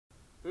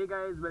Hey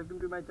guys, welcome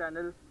to my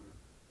channel.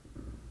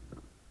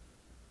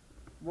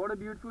 What a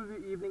beautiful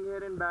evening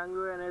here in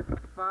Bangalore, and it's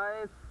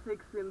 5-6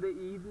 in the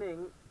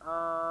evening.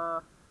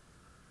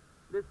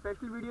 This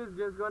special video is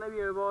just gonna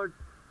be about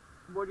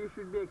what you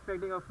should be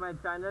expecting of my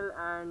channel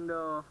and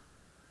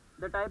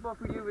the type of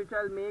video which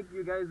I'll make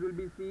you guys will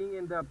be seeing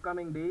in the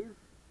upcoming days.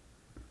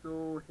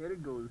 So here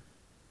it goes.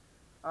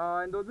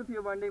 And those of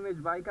you wondering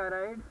which bike I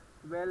ride,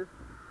 well,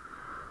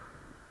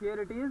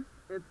 here it is.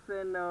 It's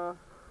an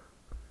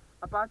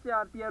Apache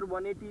RTR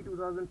 180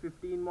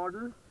 2015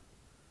 model.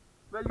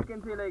 Well, you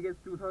can say like it's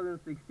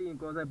 2016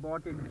 because I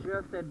bought it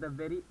just at the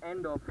very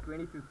end of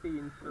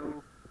 2015.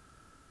 So,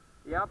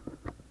 yep,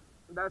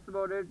 that's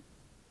about it.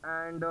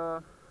 And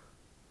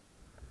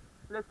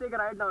let's take a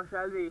ride now,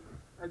 shall we?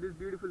 At this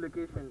beautiful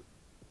location.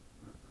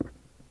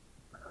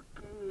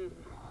 Okay,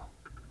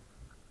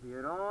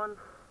 we're on.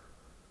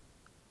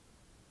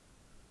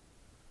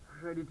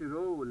 Ready to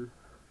roll.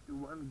 2,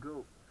 1,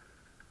 go.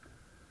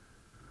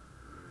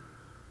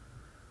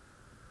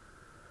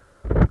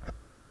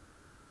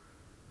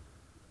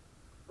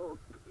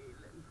 Okay,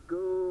 let's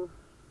go.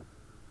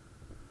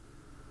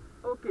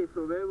 Okay,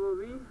 so where were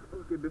we?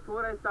 Okay,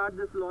 before I start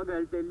this vlog,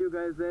 I'll tell you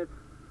guys that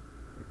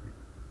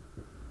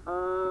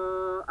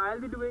I'll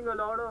be doing a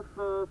lot of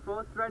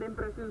first ride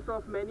impressions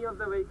of many of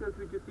the vehicles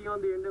which you see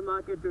on the Indian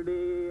market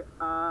today.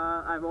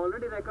 I've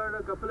already recorded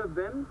a couple of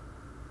them.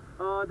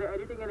 The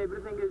editing and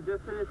everything is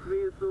just in its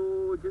way,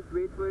 so just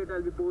wait for it.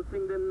 I'll be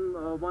posting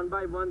them one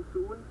by one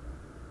soon.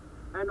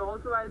 And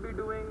also I'll be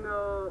doing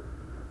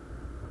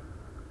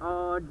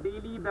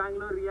daily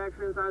Bangalore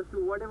reactions as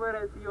to whatever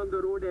I see on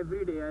the road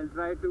every day. I'll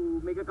try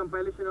to make a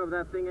compilation of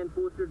that thing and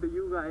post it to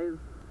you guys.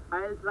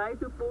 I'll try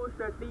to post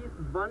at least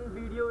one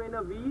video in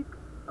a week.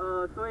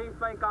 So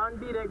if I can't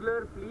be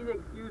regular, please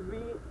excuse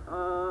me.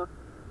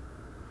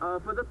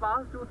 For the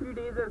past 2-3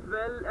 days as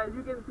well, as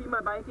you can see,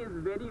 my bike is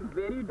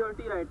very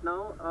dirty right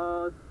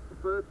now.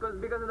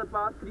 Because of the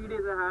past 3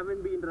 days I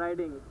haven't been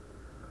riding.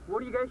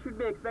 What you guys should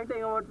be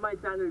expecting about my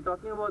channel,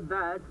 talking about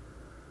that,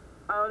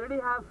 I already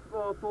have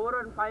 4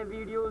 or 5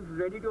 videos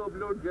ready to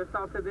upload just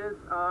after this.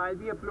 I'll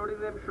be uploading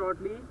them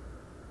shortly.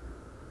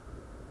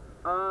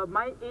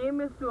 My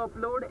aim is to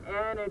upload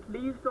at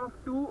least of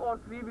 2 or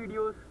 3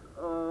 videos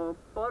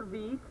per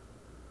week.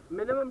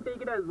 Minimum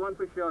take it as 1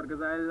 for sure,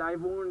 because I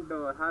won't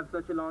have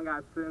such a long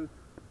absence.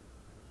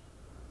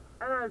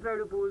 And I'll try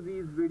to post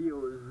these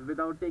videos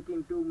without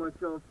taking too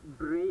much of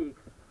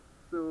breaks.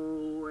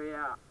 So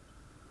yeah.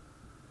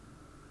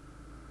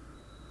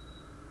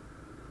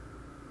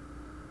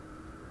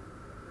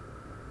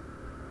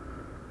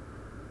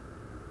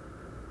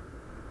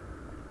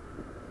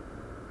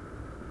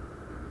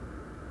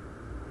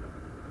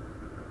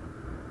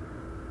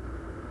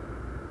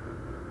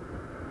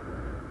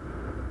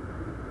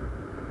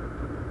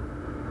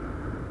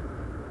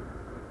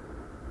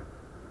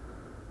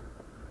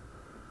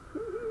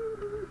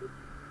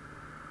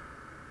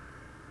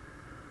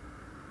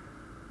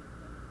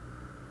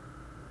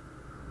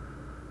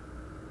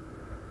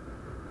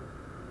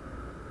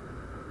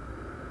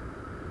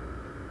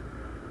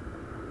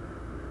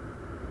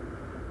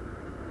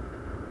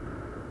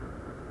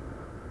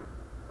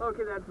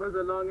 Okay, that was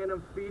a long enough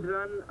speed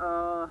run.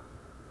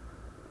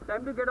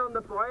 Time to get on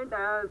the point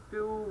as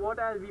to what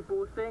I'll be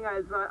posting.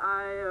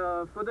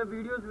 For the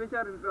videos which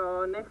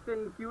are next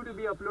in queue to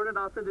be uploaded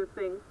after this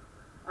thing,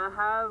 I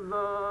have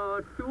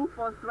 2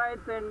 first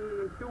rides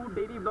and 2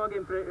 daily vlog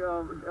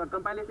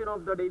compilation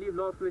of the daily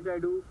vlogs which I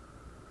do.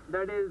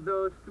 That is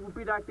the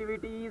stupid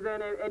activities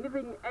and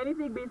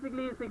anything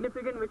basically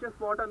significant which is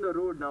spot on the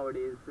road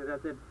nowadays. So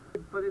that's it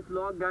for this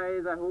vlog,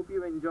 guys. I hope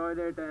you enjoyed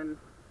it, and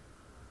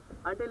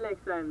until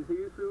next time, see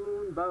you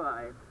soon. Bye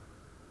bye.